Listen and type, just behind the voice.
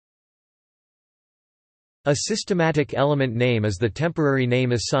A systematic element name is the temporary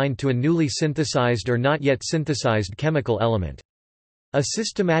name assigned to a newly synthesized or not yet synthesized chemical element. A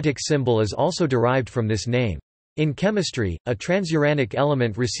systematic symbol is also derived from this name. In chemistry, a transuranic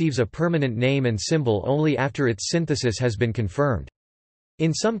element receives a permanent name and symbol only after its synthesis has been confirmed.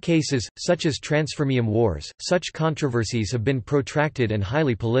 In some cases, such as transfermium wars, such controversies have been protracted and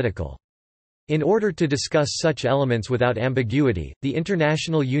highly political. In order to discuss such elements without ambiguity, the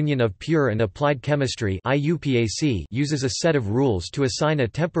International Union of Pure and Applied Chemistry (IUPAC) uses a set of rules to assign a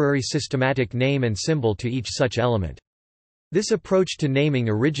temporary systematic name and symbol to each such element. This approach to naming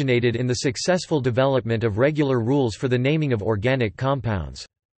originated in the successful development of regular rules for the naming of organic compounds.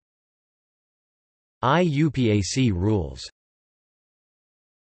 IUPAC rules.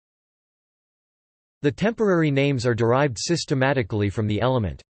 The temporary names are derived systematically from the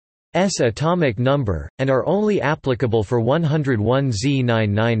element's atomic number, and are only applicable for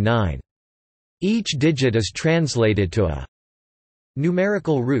 101Z999. Each digit is translated to a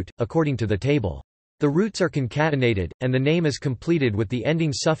numerical root, according to the table. The roots are concatenated, and the name is completed with the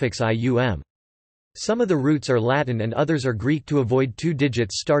ending suffix -ium. Some of the roots are Latin and others are Greek to avoid two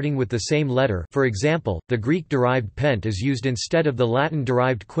digits starting with the same letter. For example, the Greek-derived pent is used instead of the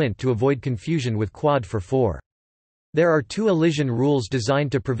Latin-derived quint to avoid confusion with quad for 4. There are two elision rules designed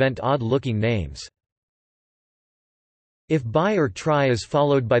to prevent odd-looking names. If bi or tri is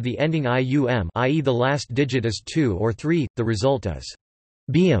followed by the ending -ium, i.e. the last digit is 2 or 3, the result is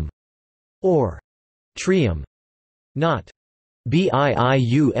bium or trium, not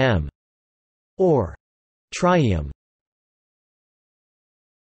biium or trium.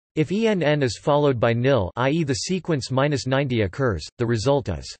 If enn is followed by nil, i.e. the sequence -90 occurs, the result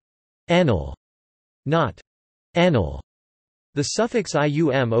is ennyl, not ennyl. The suffix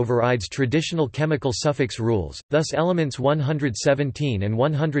 -ium overrides traditional chemical suffix rules, thus elements 117 and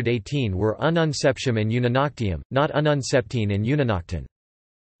 118 were ununseptium and uninoctium, not ununseptine and uninoctin.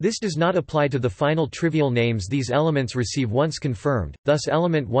 This does not apply to the final trivial names these elements receive once confirmed, thus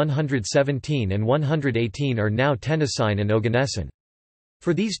element 117 and 118 are now tennessine and oganesson.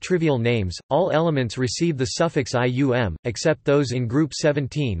 For these trivial names, all elements receive the suffix -ium, except those in group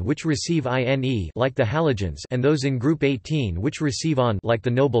 17 which receive -ine like the halogens and those in group 18 which receive -on like the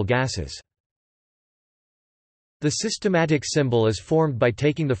noble gases. The systematic symbol is formed by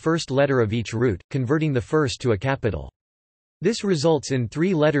taking the first letter of each root, converting the first to a capital. This results in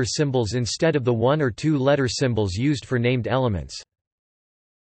 3-letter symbols instead of the 1- or 2-letter symbols used for named elements.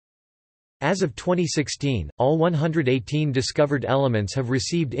 As of 2016, all 118 discovered elements have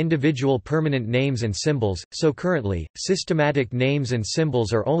received individual permanent names and symbols, so currently, systematic names and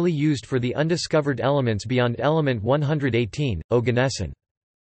symbols are only used for the undiscovered elements beyond element 118, oganesson.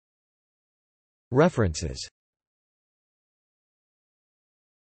 References.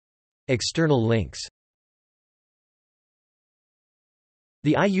 External links.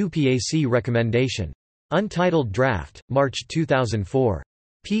 The IUPAC Recommendation. Untitled Draft, March 2004.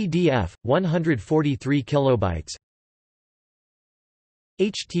 PDF 143 kilobytes.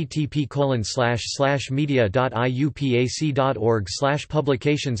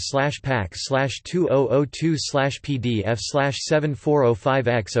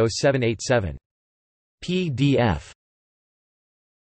 PDF